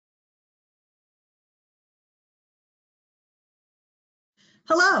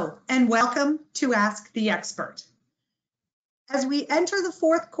Hello, and welcome to Ask the Expert. As we enter the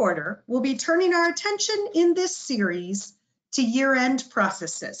fourth quarter, we'll be turning our attention in this series to year-end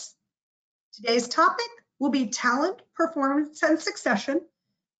processes. Today's topic will be talent, performance, and succession,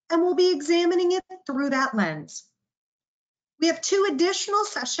 and we'll be examining it through that lens. We have 2 additional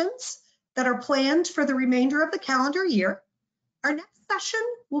sessions that are planned for the remainder of the calendar year. Our next session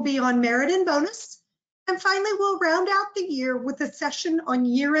will be on merit and bonus. And finally, we'll round out the year with a session on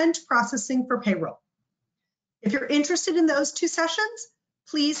year-end processing for payroll. If you're interested in those 2 sessions,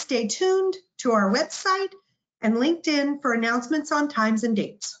 please stay tuned to our website and LinkedIn for announcements on times and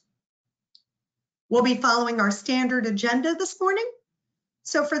dates. We'll be following our standard agenda this morning.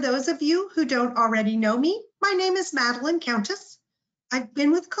 So for those of you who don't already know me, my name is Madeline Countess. I've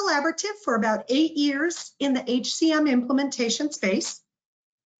been with Collaborative for about 8 years in the HCM implementation space.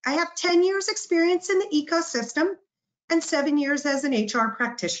 I have 10 years experience in the ecosystem and 7 years as an HR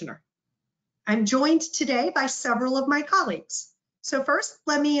practitioner. I'm joined today by several of my colleagues. So first,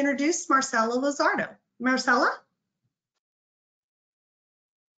 let me introduce Marcela Luzardo. Marcela?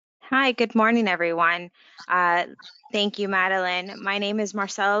 Hi, good morning, everyone. Thank you, Madeline. My name is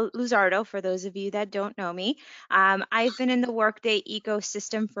Marcela Luzardo, for those of you that don't know me. I've been in the Workday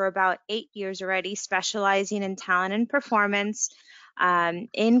ecosystem for about 8 years already, specializing in talent and performance,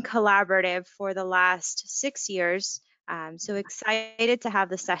 in Collaborative for the last 6 years. So excited to have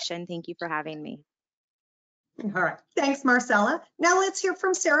the session. Thank you for having me. All right, thanks, Marcela. Now let's hear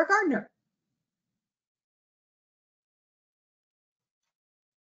from Sarah Gardner.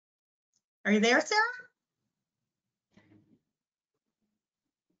 Are you there, Sarah?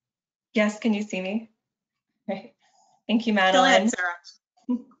 Yes, can you see me? Great. Thank you, Madeline. Go ahead,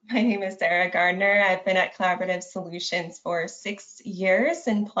 Sarah. My name is Sarah Gardner. I've been at Collaborative Solutions for 6 years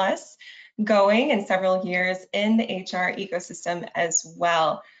and plus going, and several years in the HR ecosystem as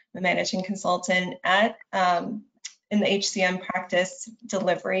well. I'm a managing consultant at in the HCM practice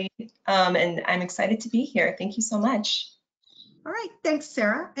delivery, and I'm excited to be here. Thank you so much. All right, thanks,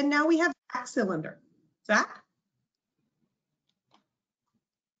 Sarah. And now we have Zach Cylinder. Zach?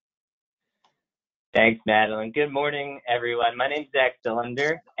 Thanks, Madeline. Good morning, everyone. My name is Zach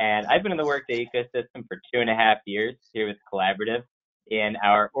Cylinder, and I've been in the Workday ecosystem for 2.5 years here with Collaborative in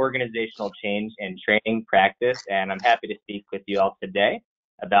our organizational change and training practice, and I'm happy to speak with you all today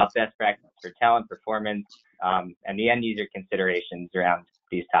about best practices for talent performance and the end user considerations around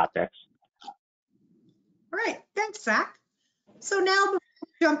these topics. All right, thanks, Zach. So now before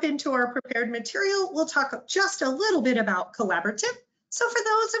we jump into our prepared material, we'll talk just a little bit about Collaborative. So for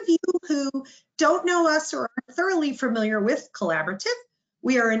those of you who don't know us or are thoroughly familiar with Collaborative,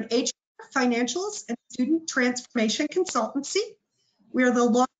 we are an HR, financials, and student transformation consultancy. We are the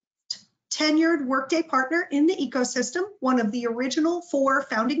longest tenured Workday partner in the ecosystem, one of the original 4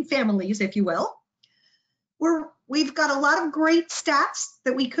 founding families, if you will. We've got a lot of great stats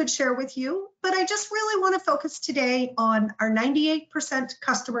that we could share with you, but I just really want to focus today on our 98%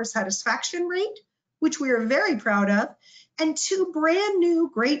 customer satisfaction rate, which we are very proud of, and 2 brand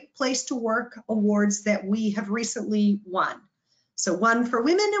new Great Place to Work awards that we have recently won. So one for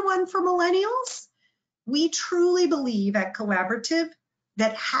women and one for millennials. We truly believe at Collaborative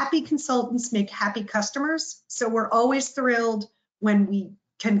that happy consultants make happy customers. So we're always thrilled when we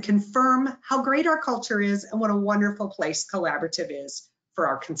can confirm how great our culture is and what a wonderful place Collaborative is for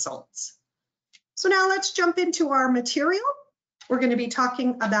our consultants. So now let's jump into our material. We're going to be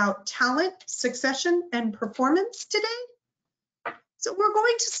talking about talent, succession, and performance today. So we're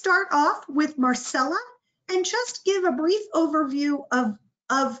going to start off with Marcela and just give a brief overview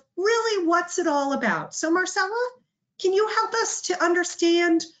of really what's it all about. So Marcela, can you help us to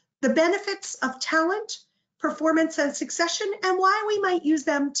understand the benefits of talent, performance, and succession, and why we might use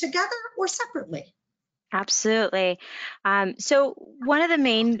them together or separately? Absolutely. So one of the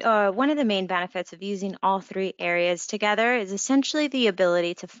main benefits of using all 3 areas together is essentially the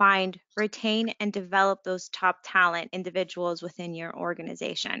ability to find, retain, and develop those top talent individuals within your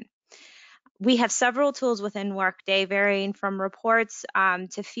organization. We have several tools within Workday, varying from reports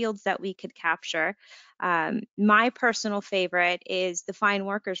to fields that we could capture. My personal favorite is the Find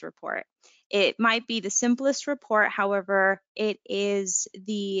Workers report. It might be the simplest report, however, it is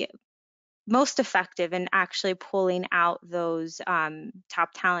the most effective in actually pulling out those top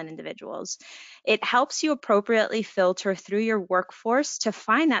talent individuals. It helps you appropriately filter through your workforce to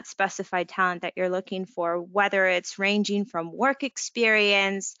find that specified talent that you're looking for, whether it's ranging from work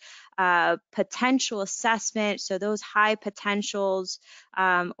experience, potential assessment, so those high potentials,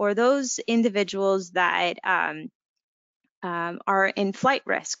 or those individuals that are in flight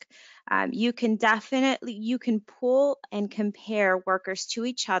risk. You can pull and compare workers to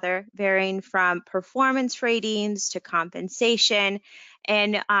each other, varying from performance ratings to compensation,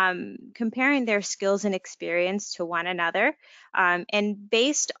 and comparing their skills and experience to one another. And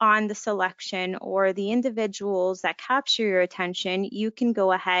based on the selection or the individuals that capture your attention, you can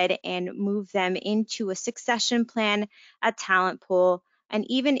go ahead and move them into a succession plan, a talent pool, and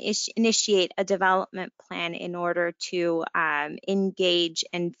even initiate a development plan in order to engage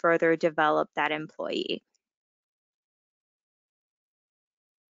and further develop that employee.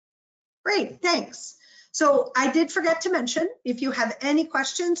 Great, thanks. So I did forget to mention, if you have any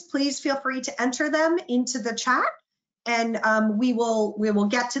questions, please feel free to enter them into the chat, and we will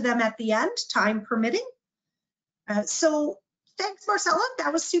get to them at the end, time permitting. So thanks, Marcella.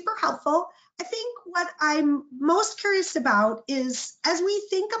 That was super helpful. I think what I'm most curious about is, as we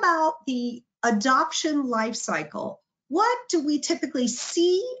think about the adoption life cycle, what do we typically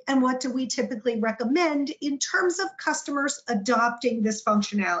see and what do we typically recommend in terms of customers adopting this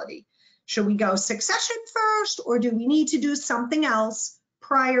functionality? Should we go succession first, or do we need to do something else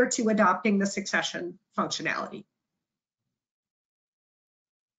prior to adopting the succession functionality?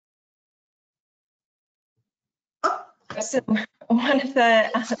 So one of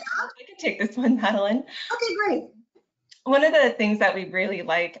the, I can take this one, Madeline. Okay, great. One of the things that we really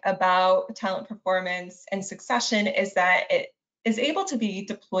like about talent performance and succession is that it is able to be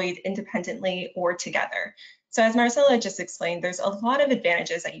deployed independently or together. So as Marcella just explained, there's a lot of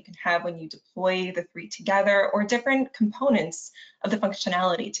advantages that you can have when you deploy the three together, or different components of the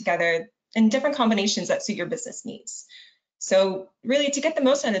functionality together in different combinations that suit your business needs. So really, to get the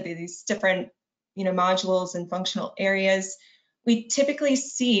most out of these different modules and functional areas, we typically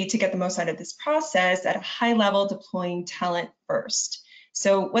see, to get the most out of this process, at a high level, deploying talent first.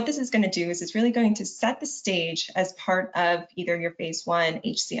 So what this is going to do is it's really going to set the stage as part of either your phase 1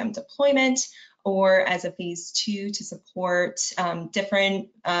 HCM deployment, or as a phase 2 to support different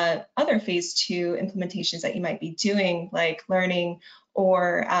other phase 2 implementations that you might be doing, like learning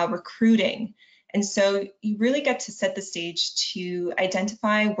or recruiting. And so you really get to set the stage to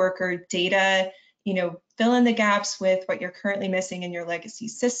identify worker data, fill in the gaps with what you're currently missing in your legacy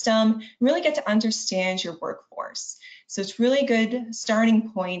system, and really get to understand your workforce. So it's really good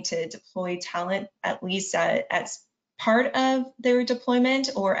starting point to deploy talent, at least as part of their deployment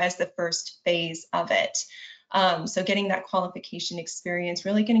or as the first phase of it. So getting that qualification experience,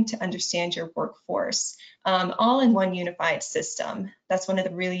 really getting to understand your workforce, all in one unified system. That's one of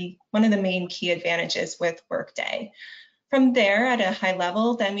the main key advantages with Workday. From there, at a high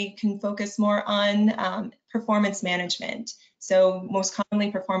level, then we can focus more on performance management. So most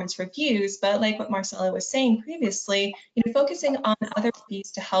commonly performance reviews, but like what Marcella was saying previously, focusing on other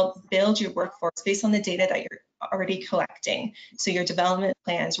reviews to help build your workforce based on the data that you're already collecting. So your development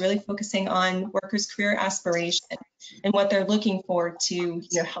plans, really focusing on workers' career aspiration and what they're looking for to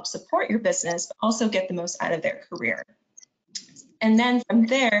help support your business, but also get the most out of their career. And then from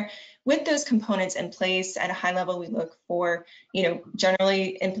there, with those components in place at a high level, we look for, generally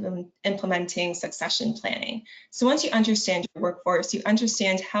implementing succession planning. So once you understand your workforce, you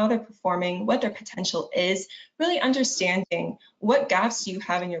understand how they're performing, what their potential is, really understanding what gaps you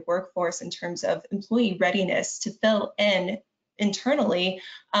have in your workforce in terms of employee readiness to fill in internally,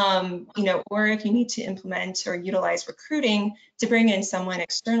 or if you need to implement or utilize recruiting to bring in someone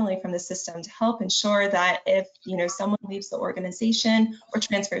externally from the system to help ensure that if someone leaves the organization or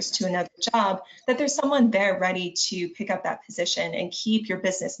transfers to another job, that there's someone there ready to pick up that position and keep your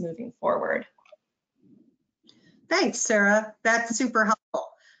business moving forward. Thanks, Sarah. That's super helpful.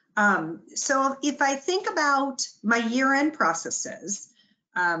 So if I think about my year-end processes,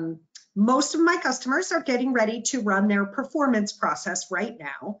 most of my customers are getting ready to run their performance process right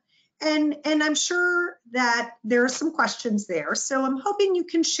now. And I'm sure that there are some questions there. So I'm hoping you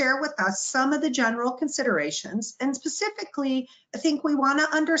can share with us some of the general considerations. And specifically, I think we want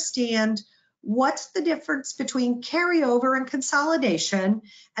to understand what's the difference between carryover and consolidation,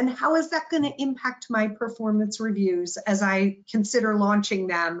 and how is that going to impact my performance reviews as I consider launching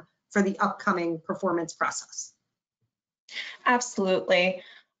them for the upcoming performance process? Absolutely.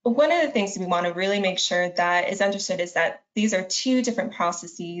 One of the things we want to really make sure that is understood is that these are two different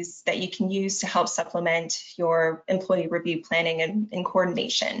processes that you can use to help supplement your employee review planning and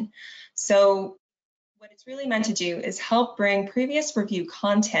coordination. So what it's really meant to do is help bring previous review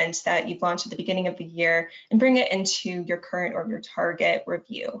content that you've launched at the beginning of the year and bring it into your current or your target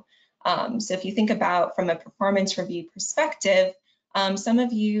review. So if you think about from a performance review perspective, some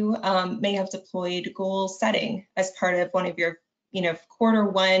of you may have deployed goal setting as part of one of your quarter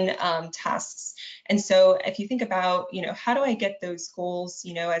one tasks. And so if you think about, how do I get those goals,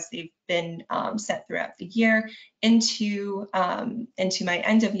 as they've been set throughout the year into my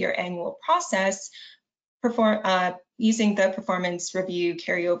end of year annual process, using the performance review,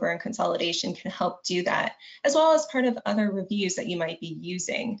 carryover, and consolidation can help do that, as well as part of other reviews that you might be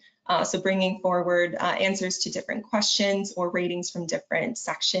using. So bringing forward answers to different questions or ratings from different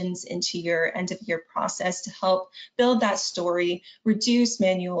sections into your end of year process to help build that story, reduce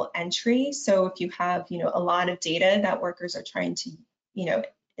manual entry. So if you have, a lot of data that workers are trying to,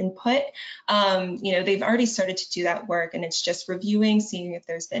 input, they've already started to do that work, and it's just reviewing, seeing if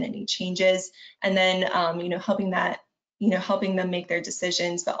there's been any changes, and then, helping them make their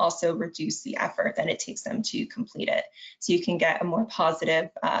decisions, but also reduce the effort that it takes them to complete it. So you can get a more positive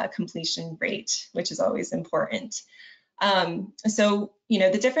completion rate, which is always important. So,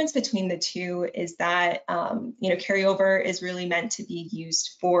 the difference between the two is that, carryover is really meant to be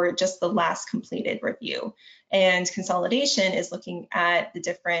used for just the last completed review. And consolidation is looking at the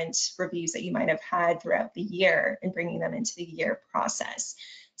different reviews that you might have had throughout the year and bringing them into the year process.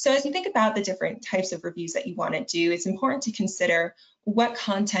 So as you think about the different types of reviews that you want to do, it's important to consider what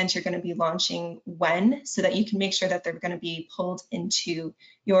content you're going to be launching when, so that you can make sure that they're going to be pulled into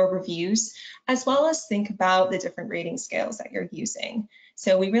your reviews, as well as think about the different rating scales that you're using.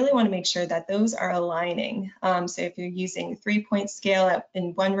 So we really want to make sure that those are aligning. So if you're using a 3-point scale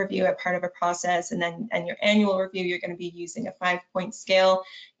in one review at part of a process, and then your annual review, you're going to be using a 5-point scale,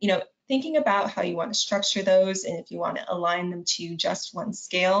 thinking about how you want to structure those and if you want to align them to just one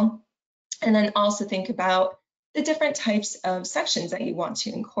scale. And then also think about the different types of sections that you want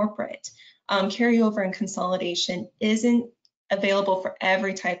to incorporate. Carryover and consolidation isn't available for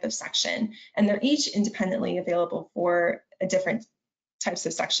every type of section, and they're each independently available for different types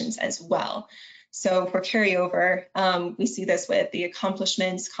of sections as well. So for carryover, we see this with the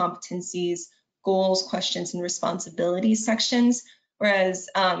accomplishments, competencies, goals, questions, and responsibilities sections, whereas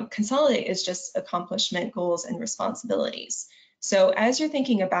consolidate is just accomplishment, goals, and responsibilities. So as you're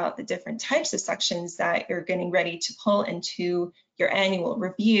thinking about the different types of sections that you're getting ready to pull into your annual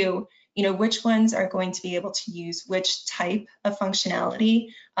review, which ones are going to be able to use which type of functionality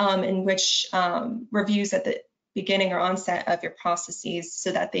and which reviews at the beginning or onset of your processes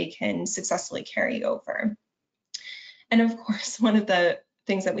so that they can successfully carry over. And of course, one of the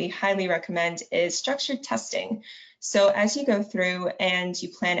things that we highly recommend is structured testing. So as you go through and you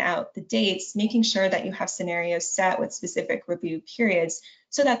plan out the dates, making sure that you have scenarios set with specific review periods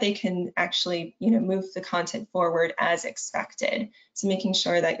so that they can actually, move the content forward as expected. So making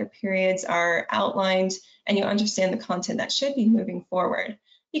sure that your periods are outlined and you understand the content that should be moving forward.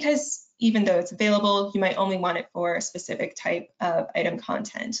 Because even though it's available, you might only want it for a specific type of item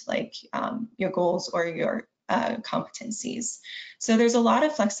content, like your goals or your competencies. So there's a lot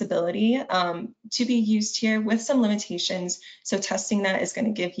of flexibility to be used here with some limitations. So testing that is going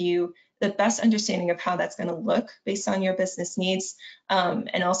to give you the best understanding of how that's going to look based on your business needs,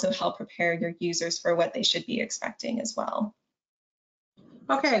 and also help prepare your users for what they should be expecting as well.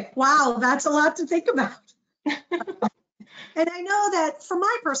 Okay, wow, that's a lot to think about. And I know that from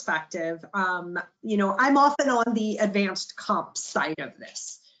my perspective, I'm often on the advanced comp side of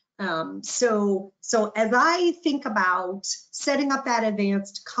this. So as I think about setting up that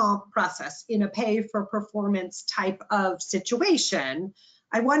advanced comp process in a pay for performance type of situation,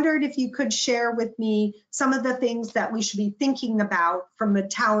 I wondered if you could share with me some of the things that we should be thinking about from a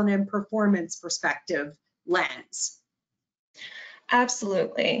talent and performance perspective lens.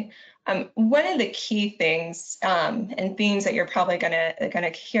 Absolutely. One of the key things and themes that you're probably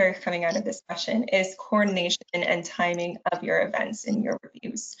gonna hear coming out of this session is coordination and timing of your events and your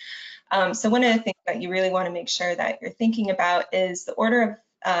reviews. So one of the things that you really want to make sure that you're thinking about is the order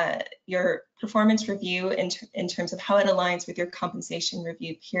of your performance review in terms of how it aligns with your compensation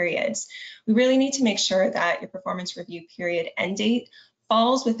review periods. We really need to make sure that your performance review period end date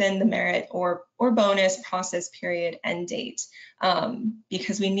falls within the merit or bonus process period end date,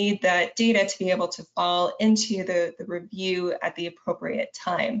 because we need that data to be able to fall into the review at the appropriate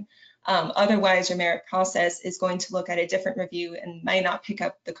time. Otherwise, your merit process is going to look at a different review and might not pick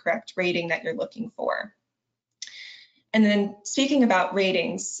up the correct rating that you're looking for. And then speaking about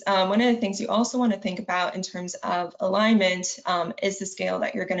ratings, one of the things you also want to think about in terms of alignment is the scale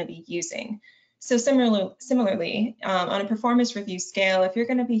that you're going to be using. So similarly, on a performance review scale, if you're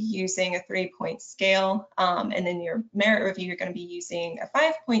going to be using a 3-point scale, and then your merit review, you're going to be using a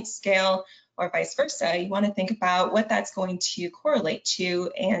 5-point scale, or vice versa, you want to think about what that's going to correlate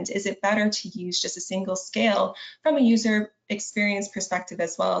to, and is it better to use just a single scale from a user experience perspective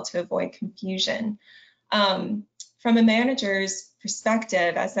as well to avoid confusion. from a manager's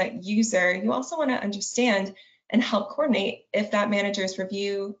perspective as that user, you also want to understand and help coordinate if that manager's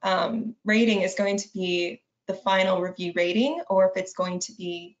review rating is going to be the final review rating, or if it's going to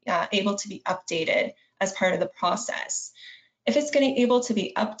be able to be updated as part of the process. If it's able to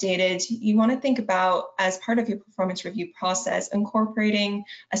be updated, you want to think about, as part of your performance review process, incorporating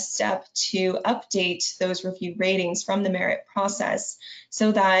a step to update those review ratings from the merit process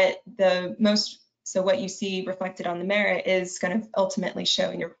so that what you see reflected on the merit is going to ultimately show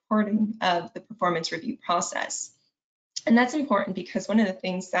in your reporting of the performance review process. And that's important because one of the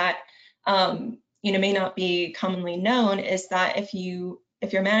things that may not be commonly known is that if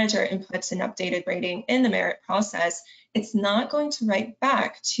your manager inputs an updated rating in the merit process, it's not going to write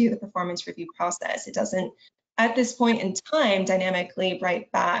back to the performance review process. It doesn't, at this point in time, dynamically write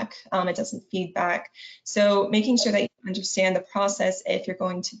back. It doesn't feed back. So making sure that you understand the process if you're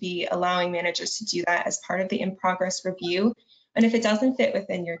going to be allowing managers to do that as part of the in-progress review. And if it doesn't fit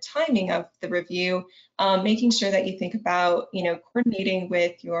within your timing of the review, making sure that you think about, coordinating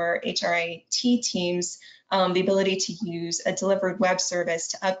with your HRIT teams, the ability to use a delivered web service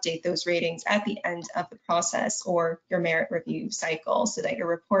to update those ratings at the end of the process or your merit review cycle so that your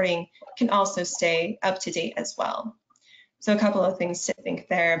reporting can also stay up to date as well. So a couple of things to think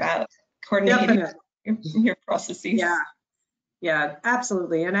there about coordinating your processes. Yeah,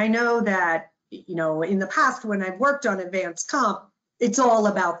 absolutely. And I know that, in the past when I've worked on advanced comp, it's all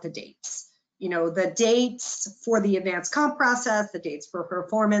about the dates. The dates for the advanced comp process, the dates for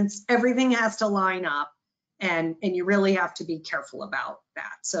performance, everything has to line up, and you really have to be careful about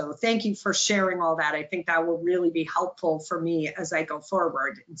that. So thank you for sharing all that. I think that will really be helpful for me as I go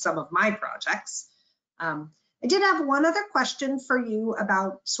forward in some of my projects. I did have one other question for you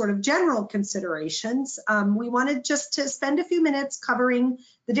about sort of general considerations. We wanted just to spend a few minutes covering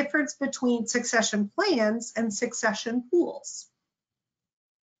the difference between succession plans and succession pools.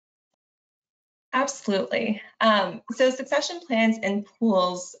 Absolutely. So succession plans and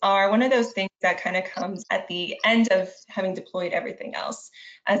pools are one of those things that kind of comes at the end of having deployed everything else,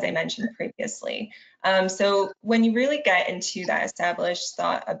 as I mentioned previously. So when you really get into that established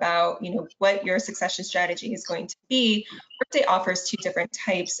thought about, what your succession strategy is going to be, Workday offers two different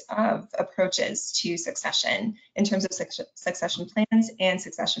types of approaches to succession in terms of succession plans and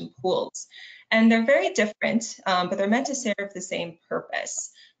succession pools. And they're very different, but they're meant to serve the same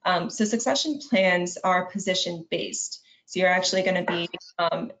purpose. So succession plans are position-based. So you're actually going to be,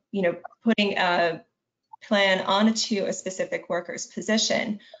 putting a plan onto a specific worker's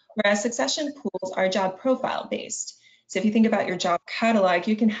position, whereas succession pools are job profile-based. So if you think about your job catalog,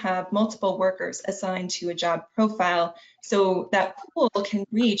 you can have multiple workers assigned to a job profile, so that pool can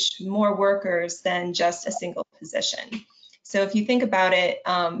reach more workers than just a single position. So if you think about it,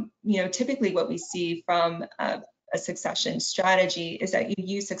 typically what we see from a succession strategy is that you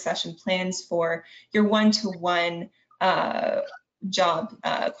use succession plans for your one-to-one job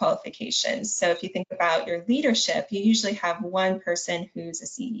qualifications. So if you think about your leadership, you usually have one person who's a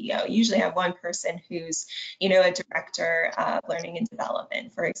CEO. You usually have one person who's, a director of learning and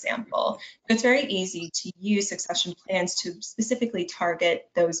development, for example. So it's very easy to use succession plans to specifically target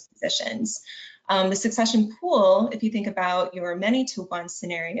those positions. The succession pool, if you think about your many-to-one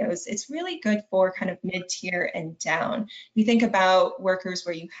scenarios, it's really good for kind of mid-tier and down. If you think about workers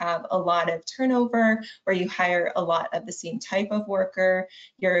where you have a lot of turnover, where you hire a lot of the same type of worker,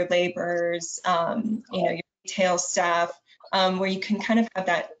 your laborers, your retail staff, where you can kind of have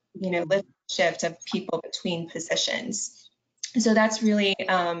that, lift shift of people between positions. So that's really,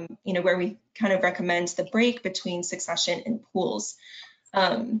 where we kind of recommend the break between succession and pools.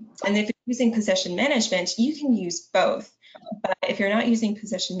 And if you're using position management, you can use both. But if you're not using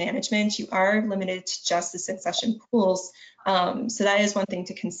position management, you are limited to just the succession pools. So that is one thing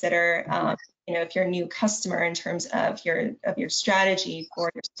to consider, if you're a new customer in terms of your strategy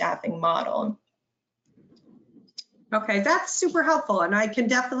for your staffing model. Okay, that's super helpful. And I can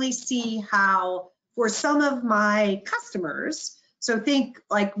definitely see how for some of my customers, so think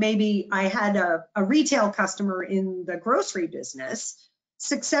like maybe I had a retail customer in the grocery business,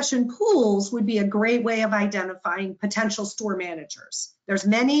 succession pools would be a great way of identifying potential store managers. There's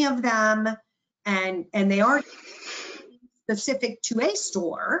many of them, and they aren't specific to a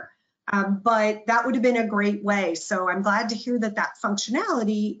store, but that would have been a great way. So I'm glad to hear that that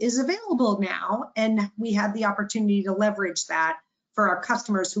functionality is available now, and we have the opportunity to leverage that for our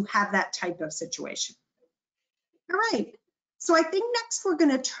customers who have that type of situation. All right. So I think next we're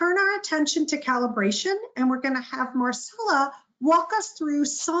going to turn our attention to calibration, and we're going to have Marcella walk us through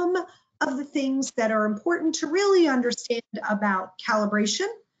some of the things that are important to really understand about calibration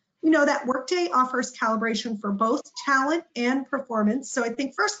We know that Workday offers calibration for both talent and performance. So I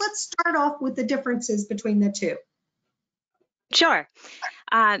think first let's start off with the differences between the two. Sure.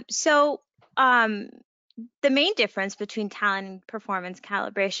 The main difference between talent and performance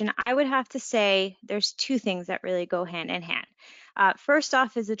calibration, I would have to say there's two things that really go hand in hand. First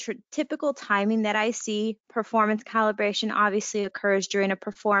off is the typical timing that I see. Performance calibration obviously occurs during a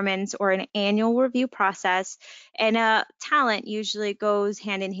performance or an annual review process, and talent usually goes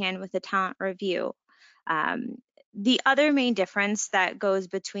hand in hand with a talent review. The other main difference that goes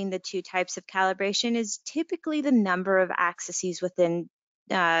between the two types of calibration is typically the number of accesses within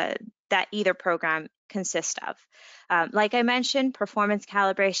that either program consists of. Like I mentioned, performance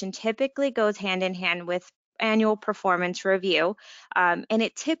calibration typically goes hand in hand with annual performance review, and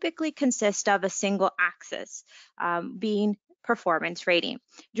it typically consists of a single axis, being performance rating.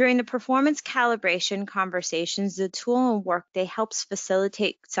 During the performance calibration conversations, the tool in Workday helps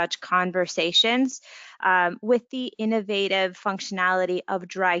facilitate such conversations with the innovative functionality of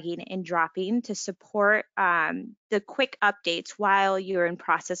dragging and dropping to support the quick updates while you're in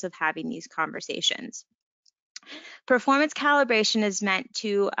process of having these conversations. Performance calibration is meant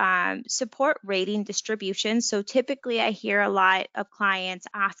to support rating distribution. So typically I hear a lot of clients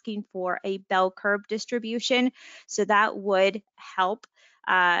asking for a bell curve distribution. So that would help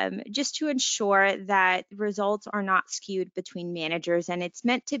just to ensure that results are not skewed between managers. And it's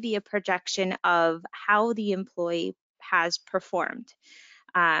meant to be a projection of how the employee has performed.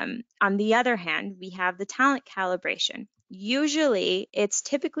 On the other hand, we have the talent calibration. Usually, it's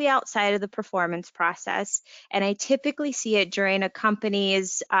typically outside of the performance process, and I typically see it during a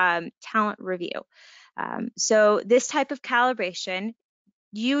company's talent review. So this type of calibration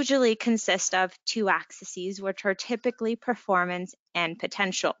usually consists of two axes, which are typically performance and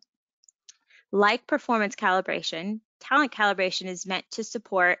potential. Like performance calibration, talent calibration is meant to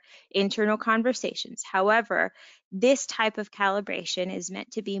support internal conversations. However, this type of calibration is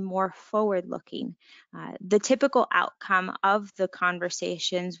meant to be more forward-looking. The typical outcome of the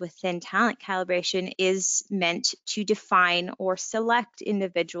conversations within talent calibration is meant to define or select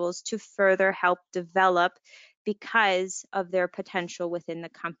individuals to further help develop because of their potential within the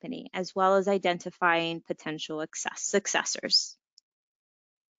company, as well as identifying potential successors.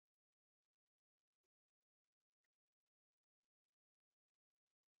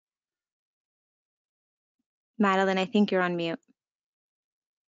 Madeline, I think you're on mute.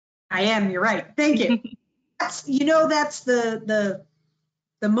 I am, you're right. Thank you. That's the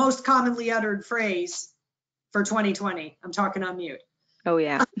most commonly uttered phrase for 2020. I'm talking on mute. Oh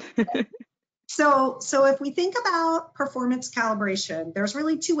yeah. So if we think about performance calibration, there's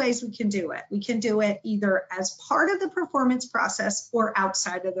really two ways we can do it. We can do it either as part of the performance process or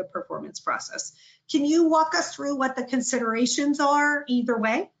outside of the performance process. Can you walk us through what the considerations are either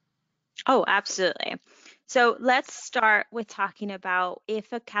way? Oh, absolutely. So let's start with talking about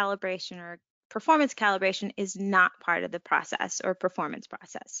if a calibration or performance calibration is not part of the process or performance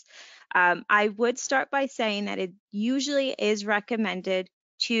process. I would start by saying that it usually is recommended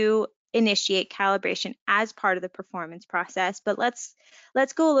to initiate calibration as part of the performance process, but let's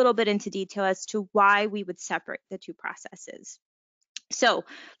go a little bit into detail as to why we would separate the two processes. So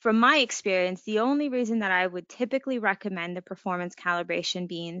from my experience, the only reason that I would typically recommend the performance calibration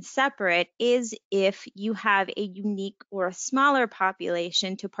being separate is if you have a unique or a smaller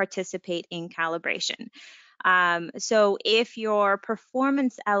population to participate in calibration. So if your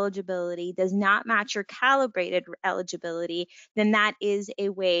performance eligibility does not match your calibrated eligibility, then that is a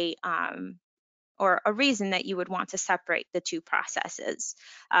way or a reason that you would want to separate the two processes.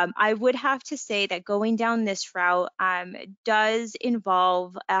 I would have to say that going down this route does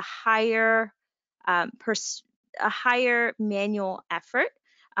involve a higher manual effort.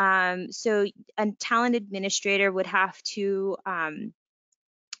 So a talent administrator would have to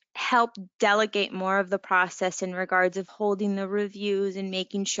help delegate more of the process in regards of holding the reviews and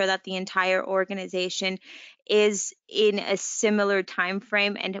making sure that the entire organization is in a similar time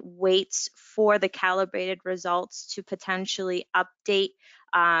frame and waits for the calibrated results to potentially update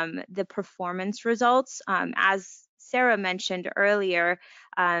the performance results. As Sarah mentioned earlier,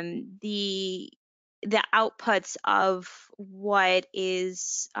 the outputs of what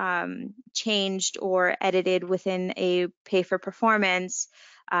is changed or edited within a pay for performance.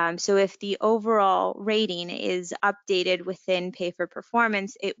 So if the overall rating is updated within pay for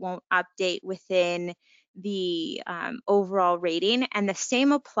performance, it won't update within the overall rating, and the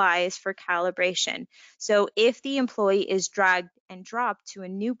same applies for calibration. So if the employee is dragged and dropped to a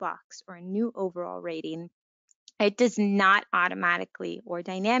new box or a new overall rating, It does not automatically or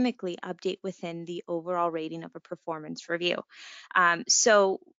dynamically update within the overall rating of a performance review.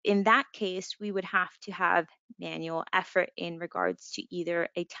 So in that case, we would have to have manual effort in regards to either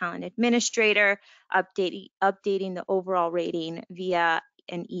a talent administrator updating the overall rating via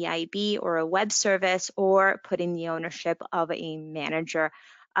an EIB or a web service, or putting the ownership of a manager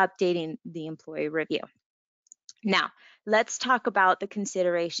updating the employee review. Now, let's talk about the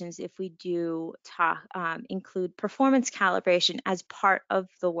considerations if we do include performance calibration as part of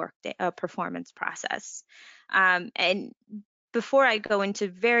the Workday performance process. And before I go into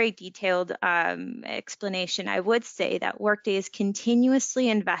very detailed explanation, I would say that Workday is continuously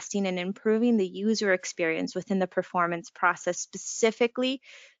investing in improving the user experience within the performance process, specifically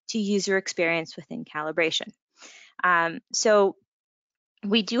to user experience within calibration. So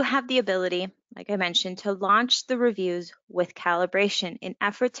we do have the ability, like I mentioned, to launch the reviews with calibration in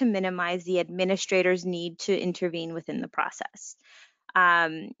effort to minimize the administrator's need to intervene within the process.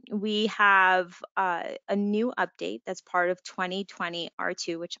 We have a new update that's part of 2020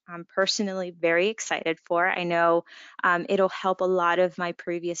 R2, which I'm personally very excited for. I know it'll help a lot of my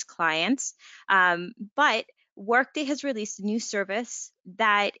previous clients, but Workday has released a new service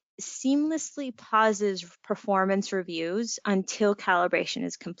that seamlessly pauses performance reviews until calibration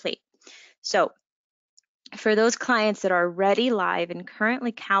is complete. So for those clients that are already live and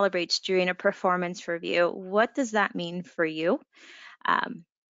currently calibrates during a performance review, what does that mean for you?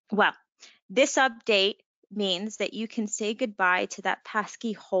 Well, this update means that you can say goodbye to that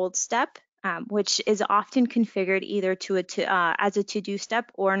pesky hold step, which is often configured either as a to-do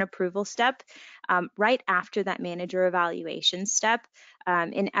step or an approval step, right after that manager evaluation step,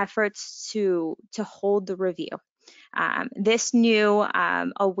 in efforts to hold the review. This new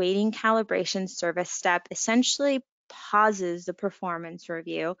awaiting calibration service step essentially pauses the performance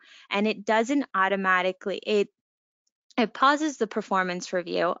review, and it doesn't automatically, it pauses the performance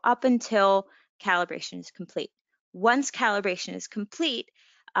review up until calibration is complete. Once calibration is complete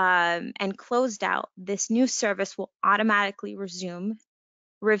and closed out, this new service will automatically resume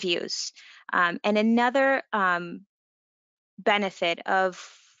reviews. And another benefit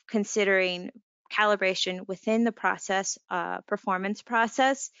of considering calibration within the process, performance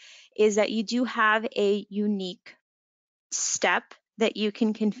process, is that you do have a unique step that you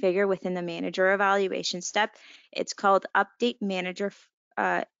can configure within the manager evaluation step. It's called update manager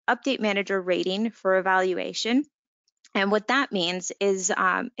rating for evaluation. And what that means is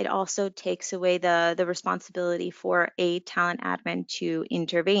it also takes away the responsibility for a talent admin to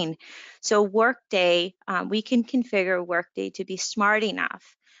intervene. So Workday, we can configure Workday to be smart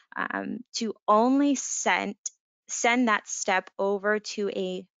enough to only send that step over to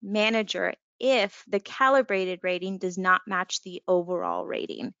a manager if the calibrated rating does not match the overall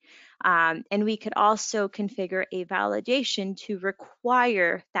rating. And we could also configure a validation to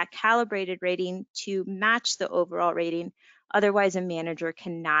require that calibrated rating to match the overall rating. Otherwise, a manager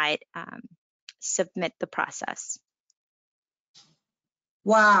cannot submit the process.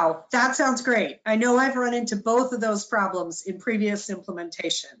 Wow, that sounds great. I know I've run into both of those problems in previous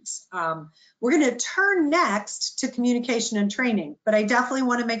implementations. We're going to turn next to communication and training, but I definitely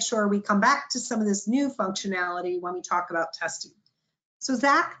want to make sure we come back to some of this new functionality when we talk about testing. So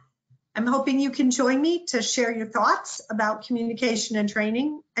Zach, I'm hoping you can join me to share your thoughts about communication and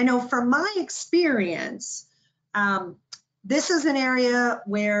training. I know from my experience, this is an area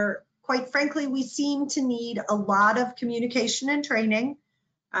where, quite frankly, we seem to need a lot of communication and training.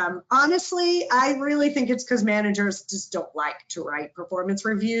 Honestly, I really think it's because managers just don't like to write performance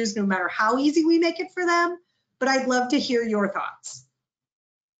reviews, no matter how easy we make it for them. But I'd love to hear your thoughts.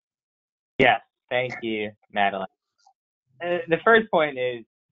 Yes, thank you, Madeline. The first point is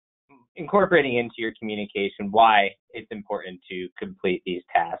incorporating into your communication why it's important to complete these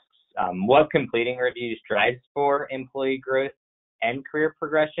tasks. What completing reviews drives for employee growth and career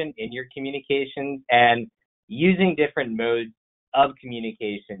progression in your communications, and using different modes of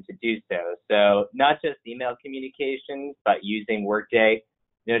communication to do so. So not just email communications, but using Workday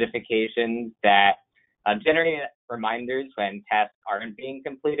notifications that generate reminders when tasks aren't being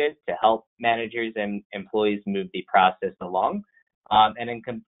completed to help managers and employees move the process along,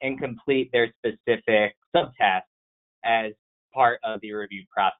 and complete their specific subtasks as part of the review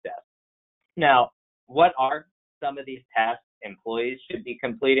process. Now, what are some of these tasks employees should be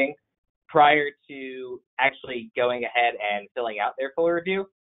completing prior to actually going ahead and filling out their full review?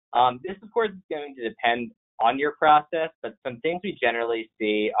 This, of course, is going to depend on your process, but some things we generally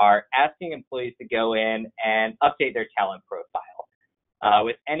see are asking employees to go in and update their talent profile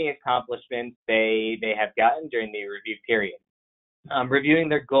with any accomplishments they have gotten during the review period. Reviewing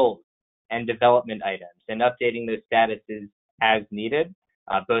their goals and development items, and updating those statuses as needed,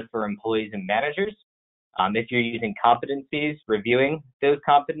 both for employees and managers. If you're using competencies, reviewing those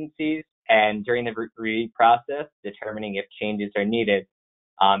competencies, and during the review process, determining if changes are needed.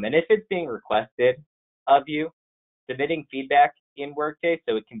 And if it's being requested of you, submitting feedback in Workday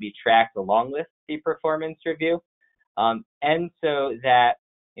so it can be tracked along with the performance review. And so that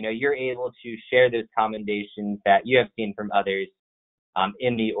you're able to share those commendations that you have seen from others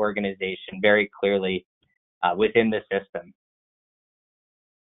in the organization very clearly within the system.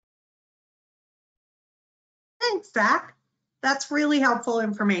 Thanks, Zach. That's really helpful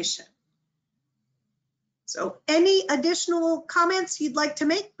information. So any additional comments you'd like to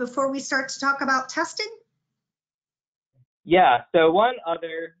make before we start to talk about testing? Yeah, so one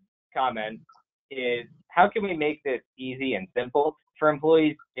other comment is, how can we make this easy and simple for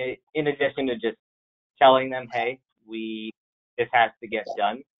employees, in addition to just telling them, hey, this has to get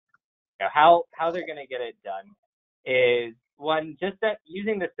done? How they're going to get it done is, one, just that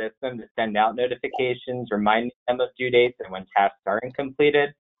using the system to send out notifications, reminding them of due dates and when tasks aren't completed.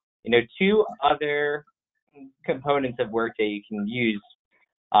 Two other components of Workday you can use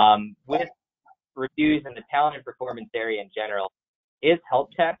with reviews in the talent and performance area in general is help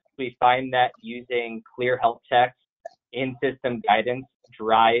text. We find that using clear help text in system guidance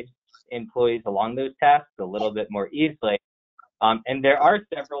drives employees along those tasks a little bit more easily. And there are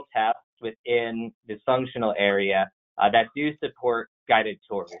several tasks within this functional area that do support guided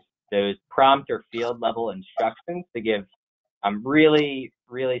tours, those prompt or field level instructions to give really,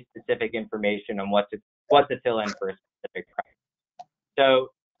 really specific information on what to fill in for a specific project. So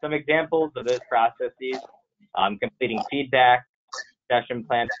some examples of those processes, completing feedback, session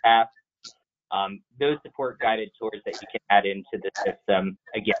plan tasks, those support guided tours that you can add into the system.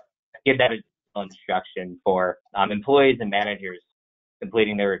 Again, give that additional instruction for employees and managers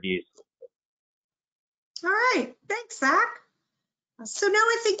completing their reviews. All right, thanks, Zach. So now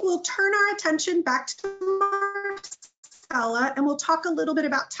I think we'll turn our attention back to Marcella and we'll talk a little bit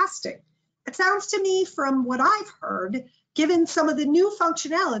about testing. It sounds to me from what I've heard, given some of the new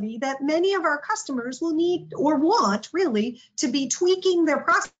functionality, that many of our customers will need or want really to be tweaking their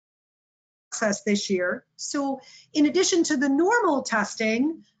process this year. So in addition to the normal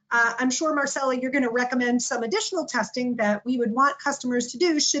testing, I'm sure, Marcella, you're going to recommend some additional testing that we would want customers to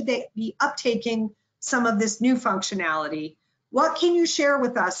do should they be uptaking some of this new functionality. What can you share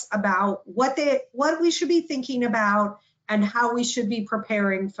with us about what we should be thinking about and how we should be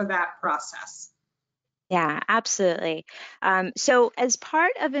preparing for that process? Yeah, absolutely. So as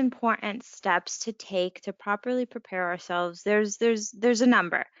part of important steps to take to properly prepare ourselves, there's a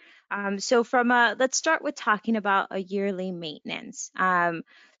number. So let's start with talking about a yearly maintenance.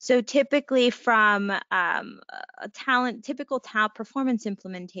 So typically from a typical talent performance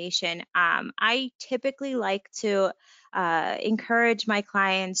implementation, I typically like to encourage my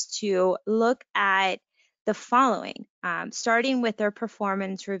clients to look at the following, starting with their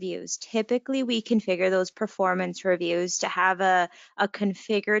performance reviews. Typically, we configure those performance reviews to have a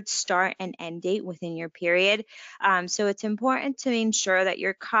configured start and end date within your period. So it's important to ensure that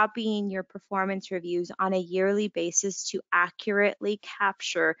you're copying your performance reviews on a yearly basis to accurately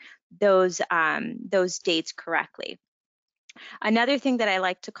capture those dates correctly. Another thing that I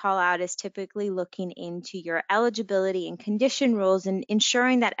like to call out is typically looking into your eligibility and condition rules and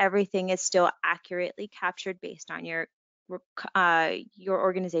ensuring that everything is still accurately captured based on your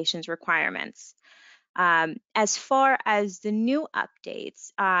organization's requirements. As far as the new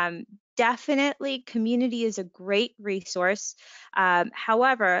updates, definitely community is a great resource.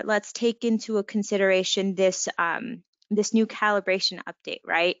 However, let's take into a consideration this new calibration update,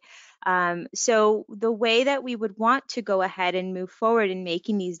 right? So the way that we would want to go ahead and move forward in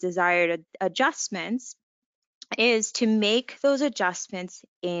making these desired adjustments is to make those adjustments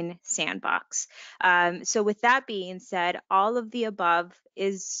in Sandbox. So with that being said, all of the above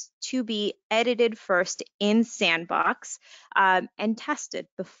is to be edited first in Sandbox and tested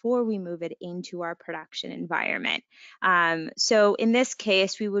before we move it into our production environment. So in this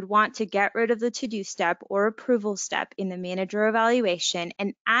case, we would want to get rid of the to-do step or approval step in the manager evaluation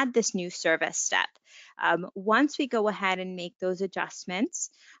and add this new service step. Once we go ahead and make those adjustments,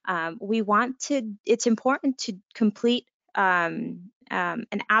 it's important to complete an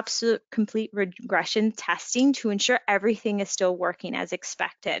absolute complete regression testing to ensure everything is still working as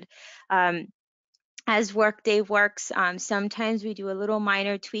expected. As Workday works, sometimes we do a little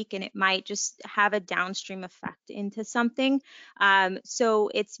minor tweak and it might just have a downstream effect into something. So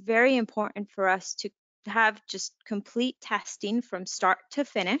it's very important for us to have just complete testing from start to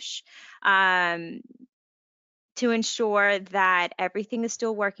finish. to ensure that everything is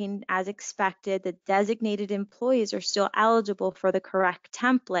still working as expected, the designated employees are still eligible for the correct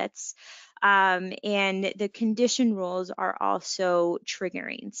templates, and the condition rules are also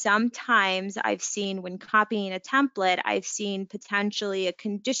triggering. Sometimes I've seen when copying a template, I've seen potentially a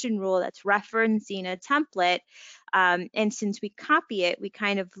condition rule that's referencing a template, and since we copy it, we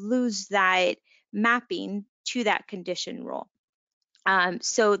kind of lose that mapping to that condition rule.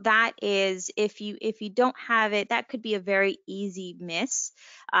 So that is, if you don't have it, that could be a very easy miss.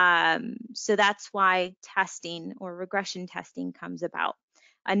 So that's why testing or regression testing comes about.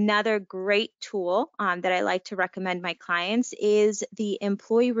 Another great tool that I like to recommend my clients is the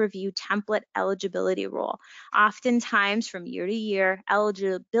employee review template eligibility rule. Oftentimes from year to year,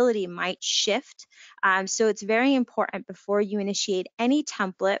 eligibility might shift. So it's very important before you initiate any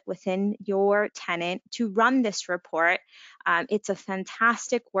template within your tenant to run this report. It's a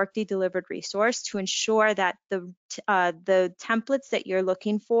fantastic Workday delivered resource to ensure that the templates that you're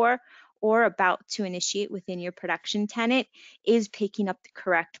looking for or about to initiate within your production tenant is picking up the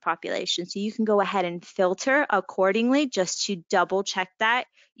correct population. So you can go ahead and filter accordingly just to double check that.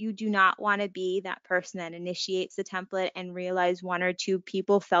 You do not want to be that person that initiates the template and realize one or two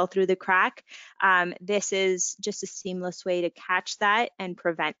people fell through the crack. This is just a seamless way to catch that and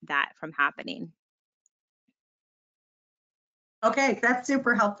prevent that from happening. Okay, that's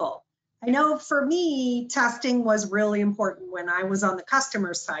super helpful. I know for me, testing was really important when I was on the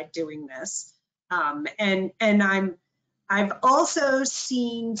customer side doing this. And I've also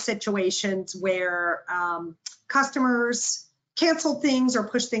seen situations where customers canceled things or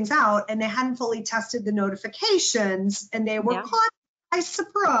pushed things out and they hadn't fully tested the notifications and they were caught by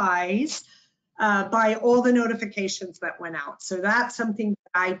surprise by all the notifications that went out. So that's something that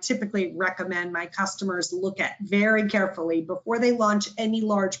I typically recommend my customers look at very carefully before they launch any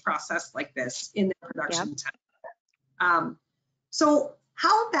large process like this in their production time. So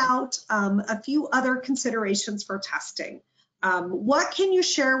how about a few other considerations for testing? What can you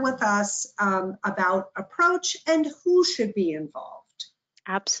share with us about approach and who should be involved?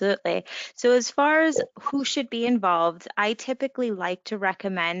 Absolutely. So as far as who should be involved, I typically like to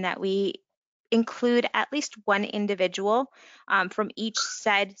recommend that we include at least one individual from each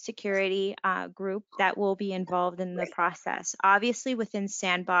said security group that will be involved in the process. Obviously, within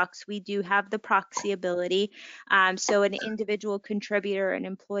Sandbox, we do have the proxy ability. So an individual contributor, an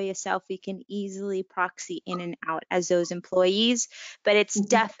employee itself, we can easily proxy in and out as those employees. But it's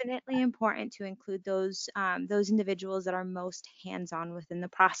definitely important to include those individuals that are most hands-on within the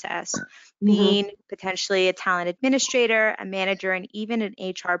process, being potentially a talent administrator, a manager, and even an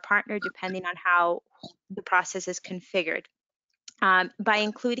HR partner, depending on how the process is configured. By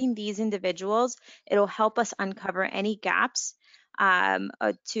including these individuals, it'll help us uncover any gaps.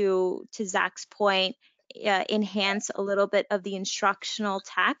 To Zach's point, enhance a little bit of the instructional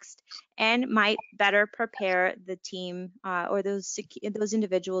text and might better prepare the team or those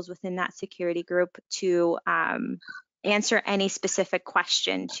individuals within that security group to answer any specific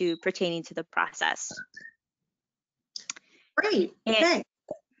question pertaining to the process. Great, thanks.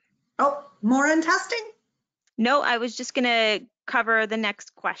 Oh, more on testing? No, I was just going to cover the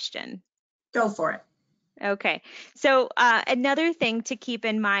next question. Go for it. Okay, so another thing to keep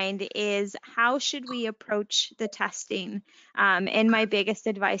in mind is how should we approach the testing? And my biggest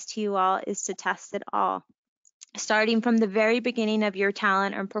advice to you all is to test it all, starting from the very beginning of your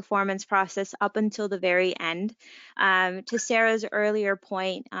talent and performance process up until the very end. To Sarah's earlier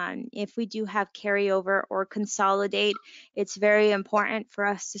point, if we do have carryover or consolidate, it's very important for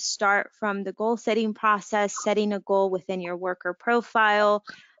us to start from the goal setting process, setting a goal within your worker profile,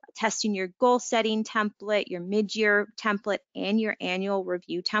 testing your goal setting template, your mid-year template, and your annual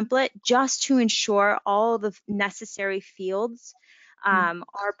review template, just to ensure all the necessary fields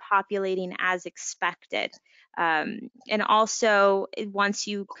are populating as expected. And also, once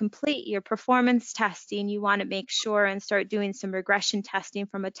you complete your performance testing, you want to make sure and start doing some regression testing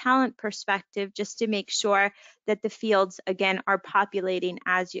from a talent perspective, just to make sure that the fields, again, are populating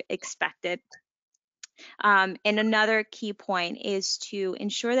as you expected. And another key point is to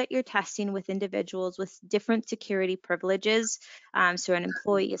ensure that you're testing with individuals with different security privileges. So an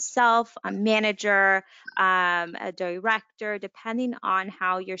employee itself, a manager, a director, depending on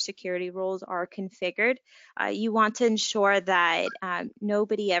how your security roles are configured. You want to ensure that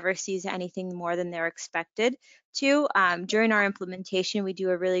nobody ever sees anything more than they're expected to. During our implementation, we do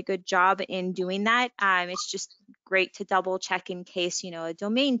a really good job in doing that. It's just great to double check in case, a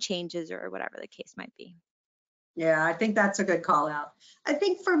domain changes or whatever the case might be. Yeah, I think that's a good call out. I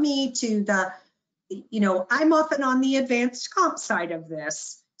think for me too, I'm often on the advanced comp side of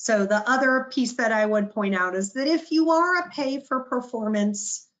this. So the other piece that I would point out is that if you are a pay for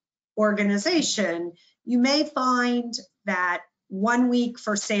performance organization, you may find that 1 week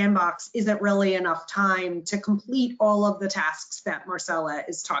for Sandbox isn't really enough time to complete all of the tasks that Marcella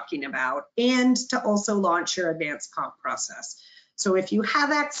is talking about and to also launch your advanced comp process. So if you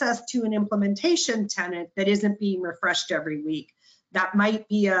have access to an implementation tenant that isn't being refreshed every week, that might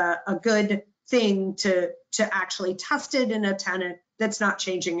be a good thing to actually test it in a tenant that's not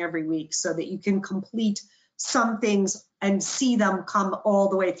changing every week so that you can complete some things and see them come all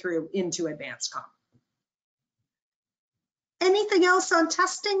the way through into advanced comp. Anything else on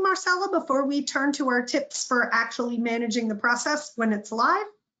testing, Marcella, before we turn to our tips for actually managing the process when it's live?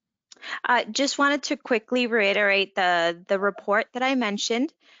 Just wanted to quickly reiterate the report that I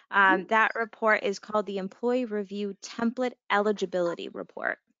mentioned. That report is called the Employee Review Template Eligibility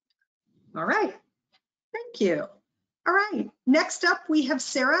Report. All right, thank you. All right, next up we have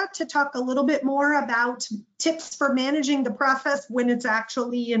Sarah to talk a little bit more about tips for managing the process when it's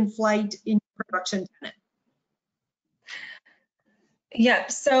actually in flight in production tenant. Yeah,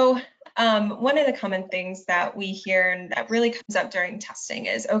 so one of the common things that we hear and that really comes up during testing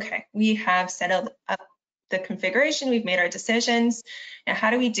is, okay, we have set up the configuration, we've made our decisions, and how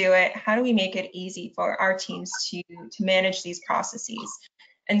do we do it? How do we make it easy for our teams to manage these processes?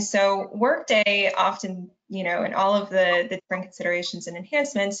 And so Workday often, you know, and all of the different considerations and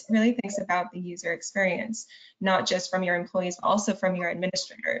enhancements really thinks about the user experience, not just from your employees, but also from your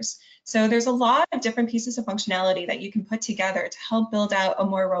administrators. So there's a lot of different pieces of functionality that you can put together to help build out a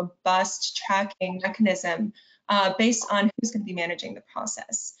more robust tracking mechanism based on who's going to be managing the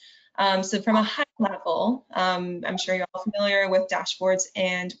process. So from a high level, I'm sure you're all familiar with dashboards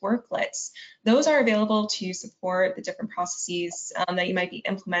and worklets. Those are available to support the different processes that you might be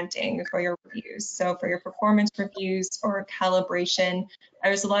implementing for your reviews. So for your performance reviews or calibration,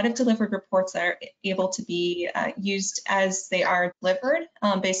 there's a lot of delivered reports that are able to be used as they are delivered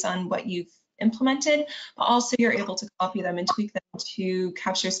based on what you've implemented, but also you're able to copy them and tweak them to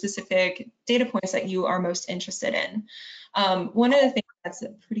capture specific data points that you are most interested in. One of the things that's a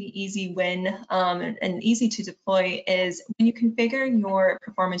pretty easy win and easy to deploy is when you configure your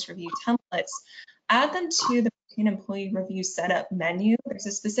performance review templates, add them to the employee review setup menu. There's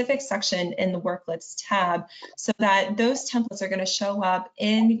a specific section in the worklets tab so that those templates are going to show up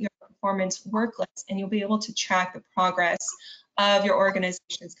in your performance worklets and you'll be able to track the progress of your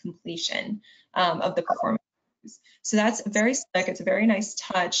organization's completion of the performance. So that's very slick, it's a very nice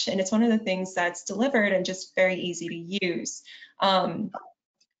touch, and it's one of the things that's delivered and just very easy to use.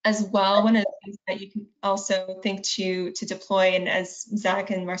 As well, one of the things that you can also think to deploy, and as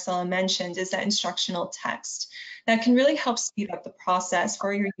Zach and Marcella mentioned, is that instructional text that can really help speed up the process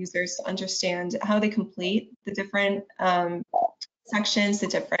for your users to understand how they complete the different sections, the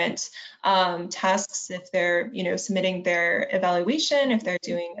different tasks, if they're, you know, submitting their evaluation, if they're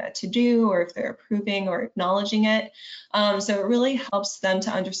doing a to-do, or if they're approving or acknowledging it. So it really helps them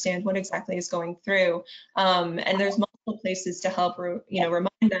to understand what exactly is going through. And there's multiple places to help, you know, remind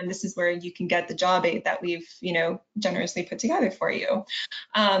them this is where you can get the job aid that we've, you know, generously put together for you.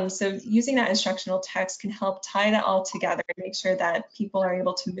 So using that instructional text can help tie that all together and make sure that people are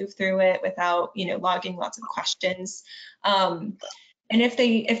able to move through it without, you know, logging lots of questions. And if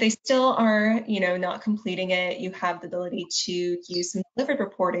they still are, you know, not completing it, you have the ability to use some delivered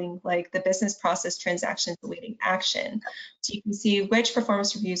reporting like the business process transactions awaiting action. So you can see which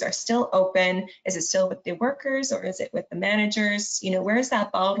performance reviews are still open. Is it still with the workers or is it with the managers? You know, where is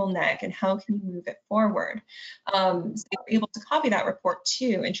that bottleneck and how can you move it forward? So you're able to copy that report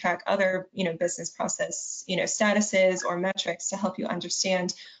too and track other, you know, business process, you know, statuses or metrics to help you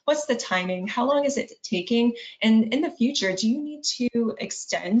understand what's the timing, how long is it taking, and in the future, do you need to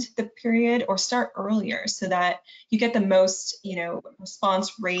extend the period or start earlier so that you get the most, you know,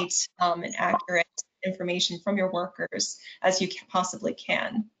 response rate and accurate information from your workers as you possibly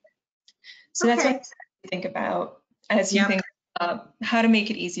can. So that's what I think about as you think how to make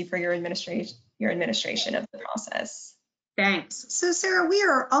it easy for your administration of the process. Thanks. So Sarah, we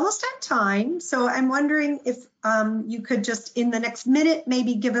are almost at time. So I'm wondering if you could just in the next minute,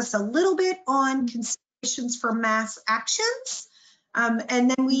 maybe give us a little bit on considerations for mass actions. And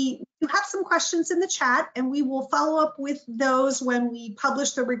then we have some questions in the chat and we will follow up with those when we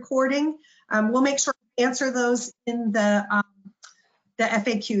publish the recording. We'll make sure to answer those in the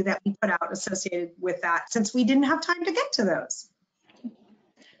FAQ that we put out associated with that, since we didn't have time to get to those.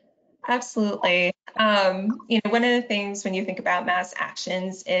 Absolutely. You know, one of the things when you think about mass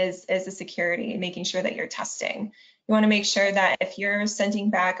actions is the security and making sure that you're testing. You want to make sure that if you're sending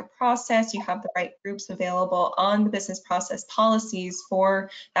back a process, you have the right groups available on the business process policies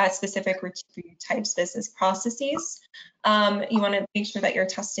for that specific review types business processes. You want to make sure that you're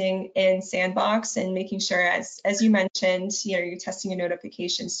testing in Sandbox and making sure, as you mentioned, you're testing a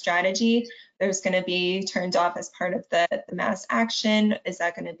notification strategy. There's going to be turned off as part of the mass action. Is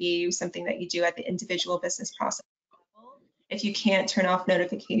that going to be something that you do at the individual business process level? If you can't turn off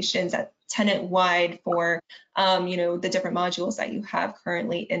notifications at tenant-wide for, the different modules that you have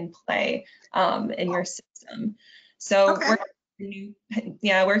currently in play in your system. So Okay.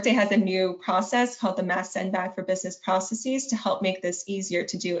 Workday has a new process called the Mass Sendback for Business Processes to help make this easier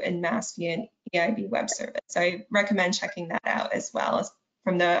to do in Mass via an EIB web service. So I recommend checking that out as well as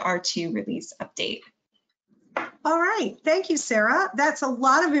from the R2 release update. All right, thank you, Sarah. That's a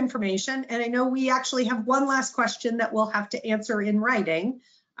lot of information, and I know we actually have one last question that we'll have to answer in writing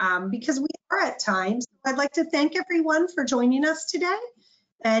because we are at time. So I'd like to thank everyone for joining us today,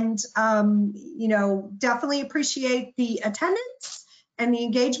 and definitely appreciate the attendance and the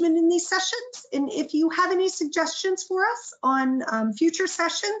engagement in these sessions. And if you have any suggestions for us on future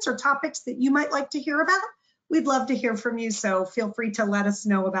sessions or topics that you might like to hear about, we'd love to hear from you. So feel free to let us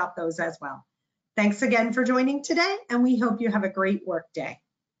know about those as well. Thanks again for joining today, and we hope you have a great work day.